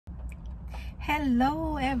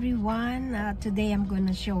Hello everyone, today I'm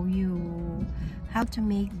gonna show you how to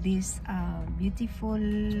make this beautiful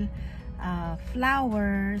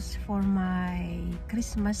flowers for my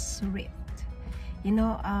Christmas wreath. You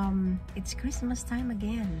know, it's Christmas time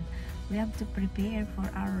again. We have to prepare for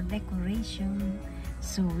our decoration,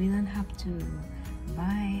 so we don't have to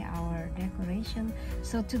buy our decoration.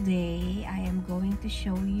 So today I am going to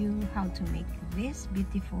show you how to make this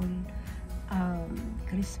beautiful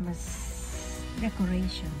Christmas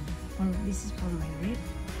decoration. This is for my wreath.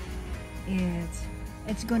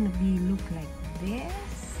 It's gonna be look like this,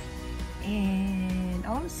 and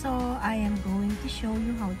also I am going to show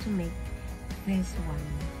you how to make this one,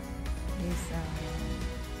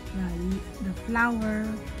 the flower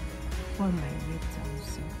for my wreath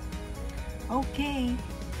also. Okay,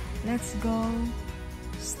 let's go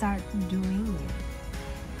start doing it.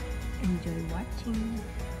 Enjoy watching.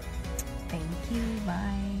 Thank you.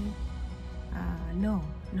 Bye. No,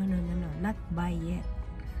 not buy yet.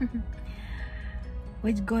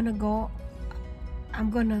 We're gonna go.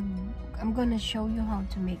 I'm gonna show you how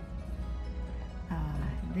to make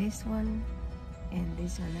this one and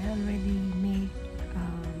this one. I already made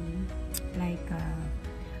like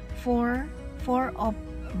four of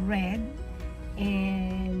red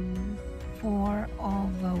and 4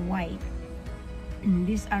 of white.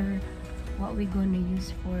 These are what we're gonna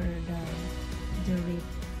use for the wreath.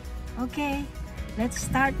 Okay, let's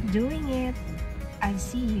start doing it. I'll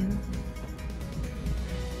see you.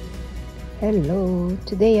 Hello,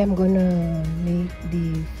 today I'm gonna make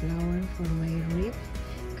the flower for my wreath,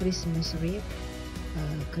 Christmas wreath,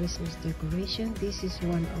 Christmas decoration. This is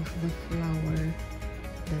one of the flower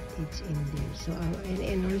that it's in there. So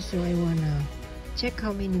and also I wanna check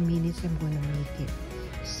how many minutes I'm gonna make it.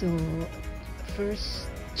 So first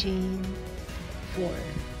chain 4.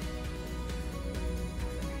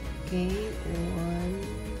 Okay, 1,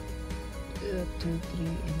 2, 3,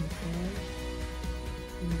 and 4.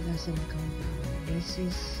 It doesn't count down. This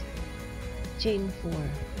is chain 4.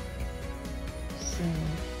 So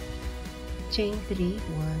chain 3,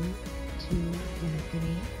 1, 2, and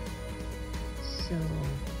 3. So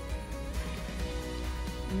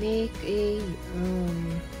make a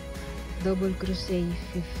double crochet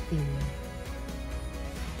 15.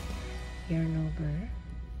 Yarn over,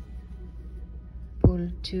 pull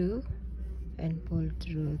 2 and pull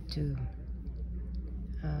through 2.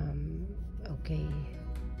 Okay,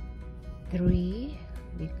 3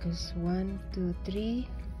 because 1, 2, 3.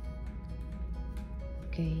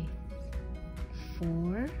 Okay,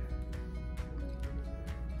 4,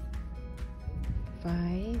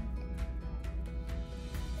 5,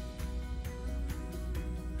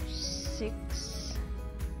 6,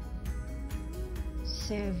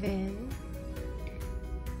 7,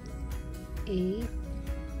 8,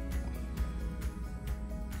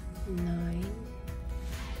 9,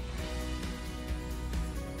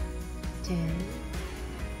 10,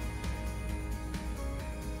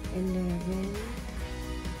 11,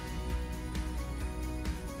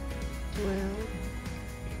 12,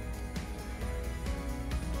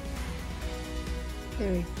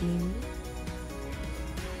 13,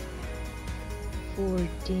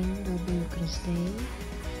 14 double crochet,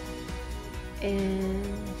 and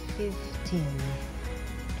 15.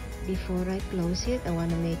 Before I close it, I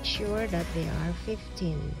want to make sure that they are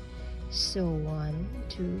 15. So 1,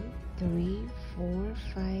 2, 3, 4,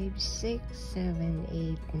 5, 6, 7,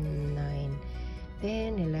 8, 9,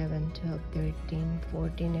 10, 11, 12, 13,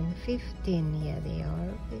 14, and 15. Yeah, they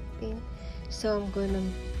are 15. So I'm gonna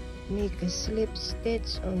make a slip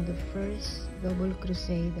stitch on the first double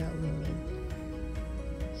crochet that we made.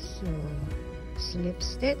 So slip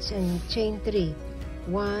stitch and chain 3.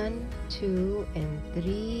 1, 2, and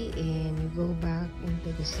 3, and you go back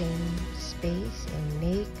into the same space and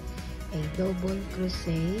make a double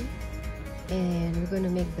crochet, and we're going to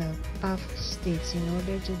make the puff stitch. In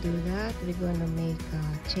order to do that, we're going to make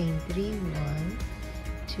chain 3, 1,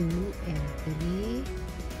 2, and 3,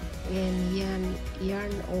 and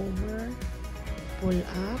yarn over, pull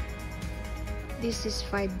up. This is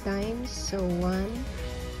 5 times, so 1,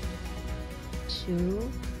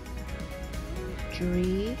 2,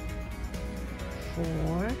 3,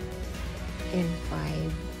 4, and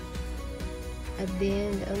 5. At the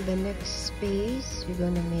end of the next space, we're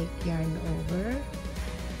gonna make yarn over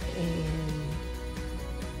and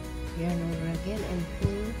yarn over again and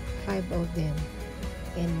pull 5 of them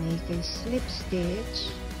and make a slip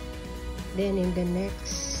stitch. Then in the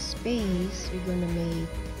next space, we're gonna make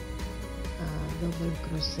double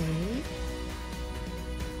crochet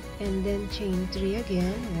and then chain 3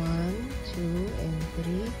 again, 1, 2, and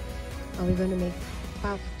 3. We're gonna make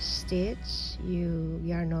puff stitch, you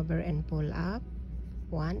yarn over and pull up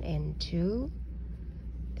 1 and 2,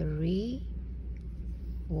 3,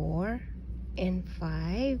 4 and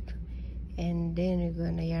 5, and then you're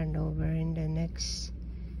gonna yarn over in the next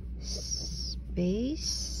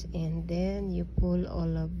space, and then you pull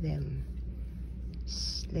all of them,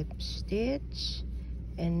 slip stitch,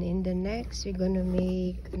 and in the next we're gonna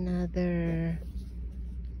make another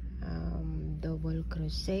double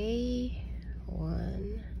crochet,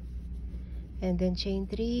 1, and then chain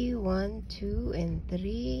 3, 1, 2 and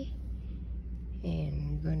 3,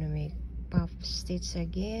 and we're gonna make puff stitch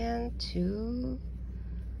again, 2,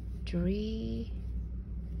 3,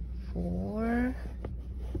 4,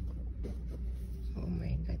 oh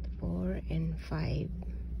my god, 4 and 5,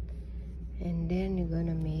 and then you're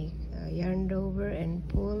gonna make yarn over and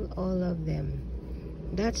pull all of them.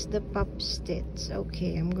 That's the puff stitch.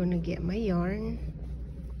 Okay, I'm gonna get my yarn.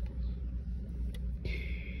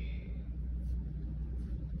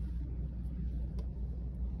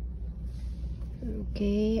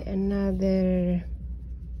 Okay, another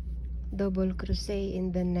double crochet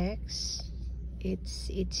in the next. It's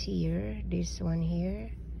here, this one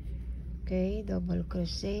here. Okay, double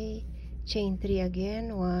crochet, chain 3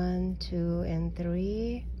 again, 1, 2 and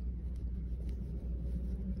 3,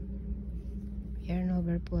 yarn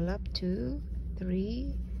over, pull up 2,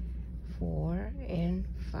 3, 4 and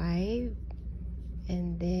 5,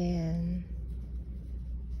 and then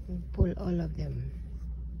pull all of them,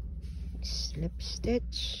 slip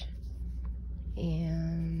stitch,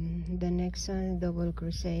 and the next one double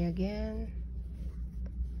crochet again,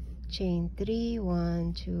 chain 3,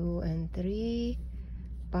 1, 2 and 3,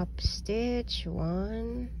 puff stitch,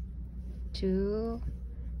 1, 2,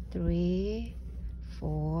 3,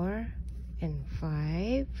 4 and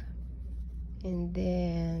 5, and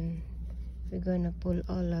then we're gonna pull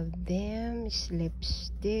all of them, slip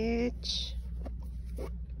stitch.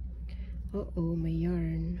 Uh-oh, my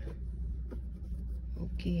yarn.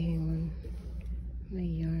 Okay, hang on, my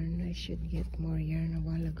yarn, I should get more yarn a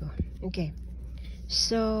while ago. Okay,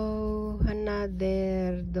 so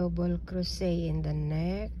another double crochet in the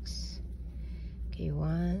next. Okay,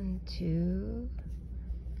 1, 2,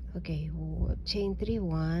 okay, chain 3,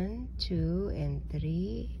 1, 2 and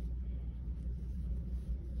 3,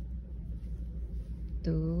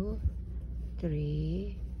 2,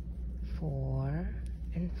 3, 4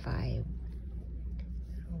 and 5.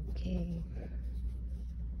 Okay,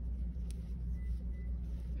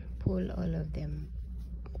 pull all of them.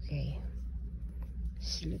 Okay,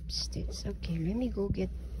 slip stitch. Okay, let me go get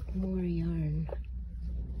more yarn.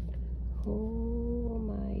 Oh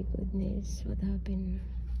my goodness, what happened?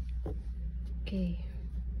 Okay,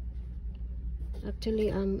 actually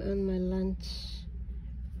I'm on my lunch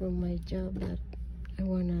from my job, but I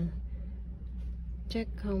wanna check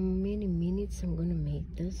how many minutes I'm gonna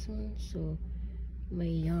make this one, so my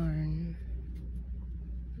yarn,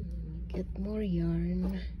 get more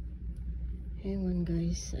yarn. Hang on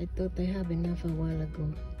guys, I thought I have enough a while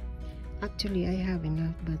ago. Actually I have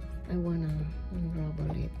enough, but I wanna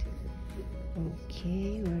unravel it.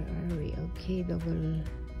 Okay, where are we? Okay, double,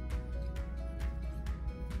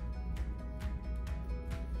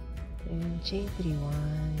 and chain 3,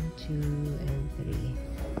 1, 2 and 3,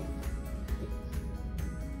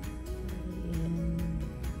 and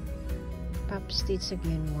puff stitch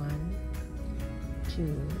again, 1,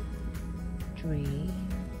 2, 3,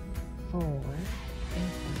 4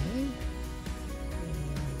 and 5,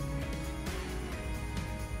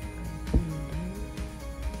 and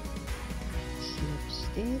slip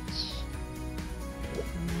stitch.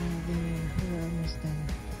 We're almost done.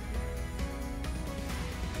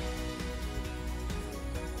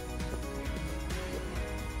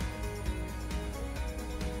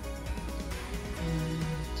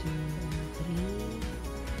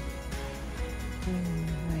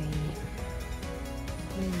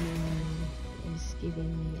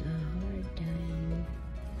 Giving me a hard time.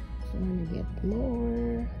 I want to get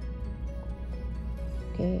more.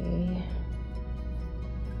 Okay.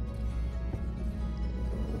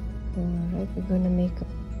 Alright, we're gonna make a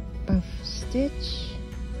puff stitch.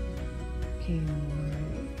 Okay,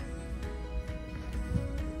 1,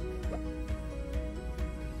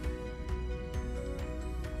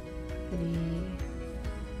 3,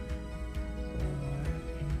 4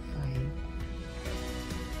 and 5.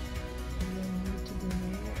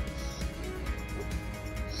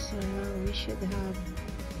 So now we should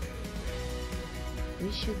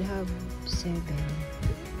have 7.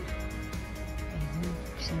 I hope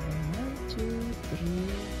 7. 1, 2, 3,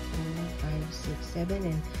 4, 5, 6, 7,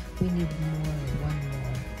 and we need more. 1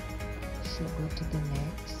 more. So go to the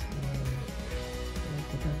next and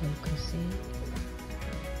the double crochet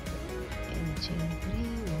and chain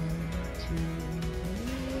 3, 1, 2,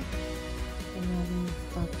 3, another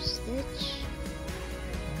top stitch,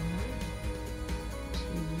 1, 2,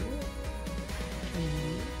 3,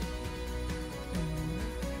 4,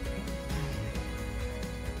 and 5.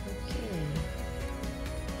 Okay,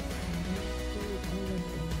 and then do all of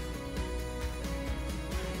them.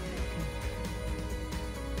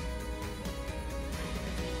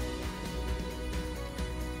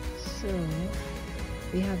 So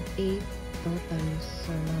we have 8 total,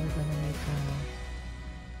 so now we're gonna make a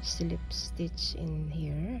slip stitch in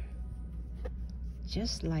here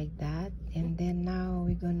just like that, and then now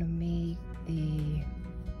we're gonna make the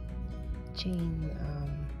chain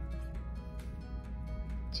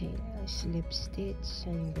slip stitch,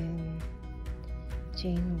 and then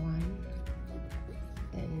chain 1,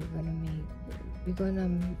 then we're gonna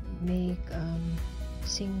make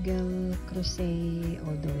single crochet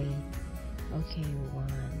all the way. Okay,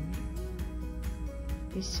 1,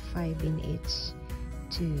 this 5 in each,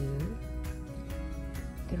 2,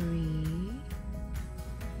 3,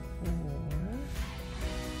 4,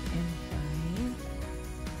 and 5,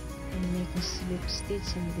 and make a slip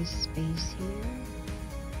stitch in this space here,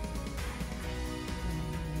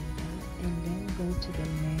 and then go to the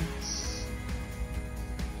next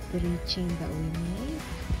 3 chain that we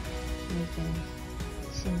make a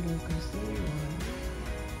single crochet, 1,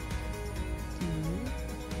 2,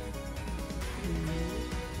 3,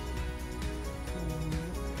 4,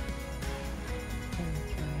 and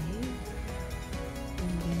 5,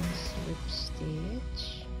 and then slip stitch.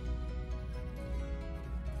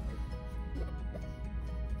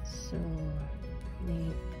 So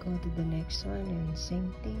go to the next one and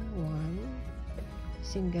same thing, 1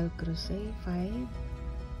 single crochet, 5,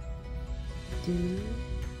 2,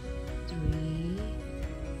 3,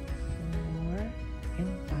 4,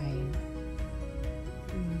 and 5,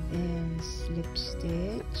 and then slip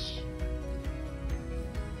stitch,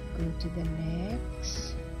 go to the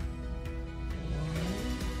next, 1,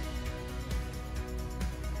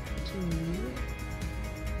 2,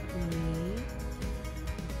 3,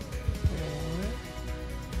 4,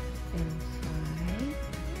 and 5,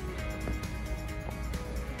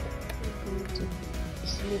 go to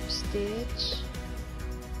slip stitch,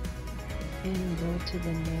 and go to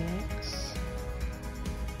the next,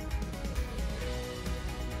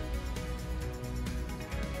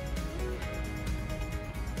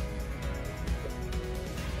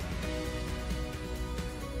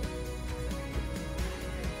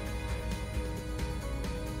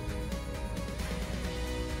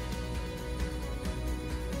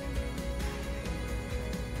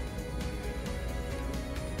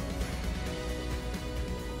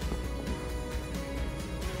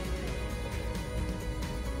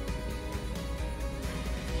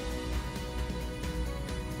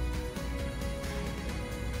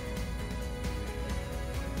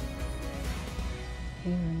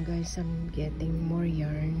 hang on guys, I'm getting more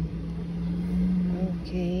yarn.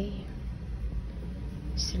 Okay,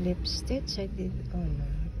 slip stitch, I did, oh no,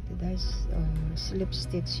 did I slip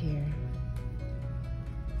stitch here.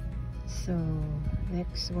 So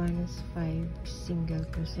next one is 5 single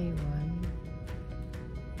crochet, 1,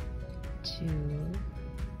 2,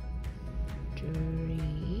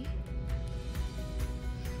 3,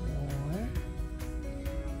 4,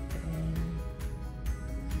 and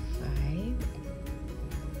 5,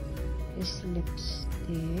 slip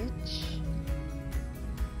stitch,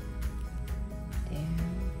 then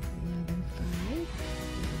another 5,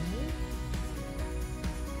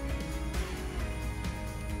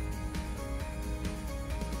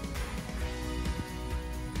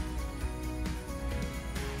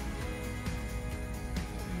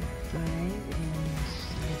 5, and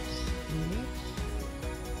slip stitch,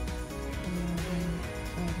 another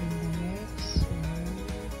 5 in the next, 1,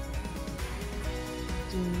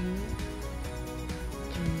 2,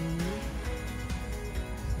 3,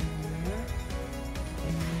 4,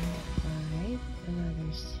 and 5,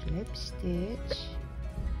 another slip stitch,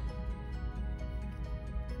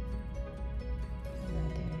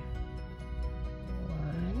 another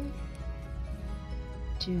 1,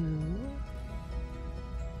 2,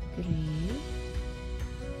 3,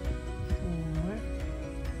 4,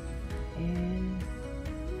 and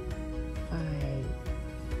 5,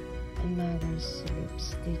 another slip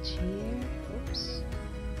stitch here, oops,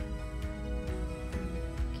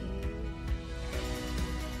 okay,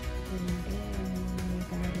 and then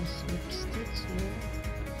make another slip stitch here,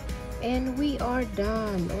 and we are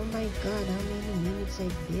done. Oh my god, how many minutes I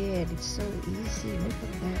did. It's so easy. Look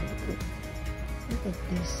at that, look at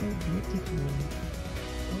this, so beautiful.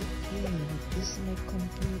 Okay. Okay, this is my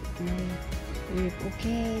complete my wreath.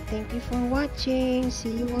 Okay, thank you for watching.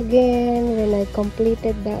 See you again when I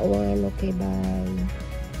completed that one. Okay, bye.